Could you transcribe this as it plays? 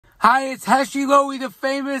Hi, it's Heshy Lowy, the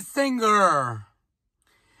famous singer.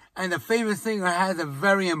 And the famous singer has a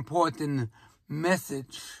very important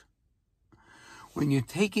message. When you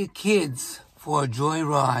take your kids for a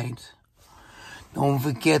joyride, don't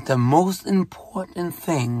forget the most important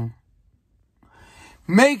thing.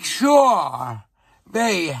 Make sure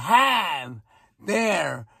they have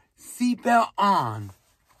their seatbelt on,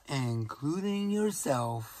 including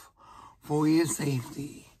yourself, for your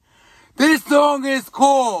safety. This song is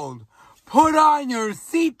called Put On Your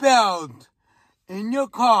Seatbelt in Your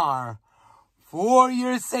Car for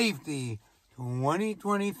Your Safety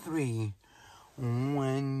 2023.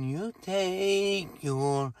 When you take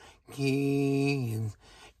your kids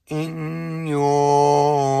in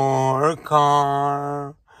your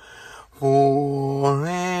car for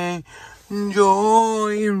a joyride,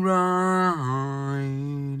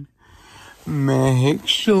 make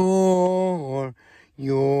sure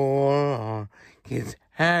your kids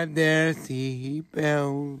have their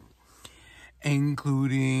seatbelt,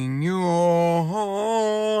 including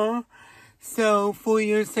yourself, for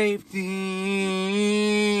your safety.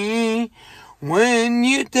 When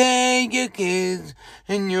you take your kids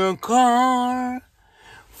in your car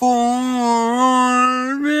for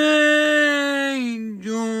a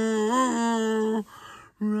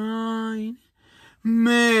joyride,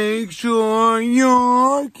 make sure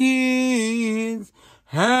your kids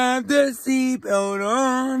have the seatbelt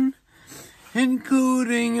on,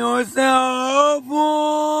 including yourself,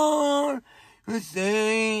 for your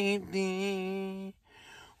safety.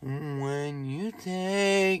 When you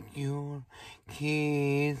take your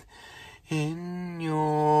kids in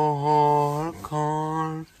your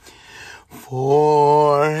car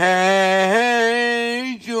for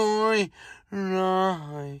a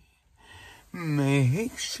joyride,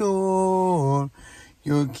 make sure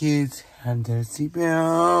your kids have their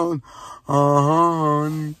seatbelt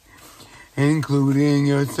on, including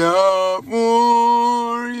yourself,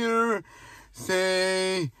 for your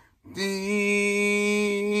safety.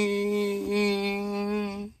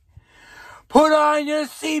 Put on your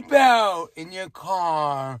seatbelt in your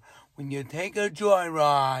car when you take a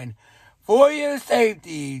joyride for your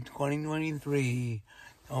safety 2023.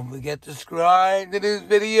 Don't forget to subscribe to this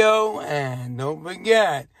video, and don't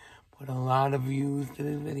forget, put a lot of views to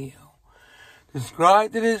this video.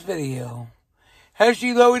 Subscribe to this video.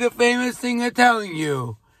 Heshy Lowy, the famous singer, telling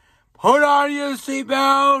you, put on your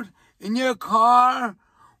seatbelt in your car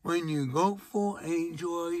when you go for a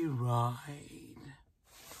joyride.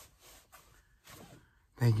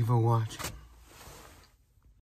 Thank you for watching.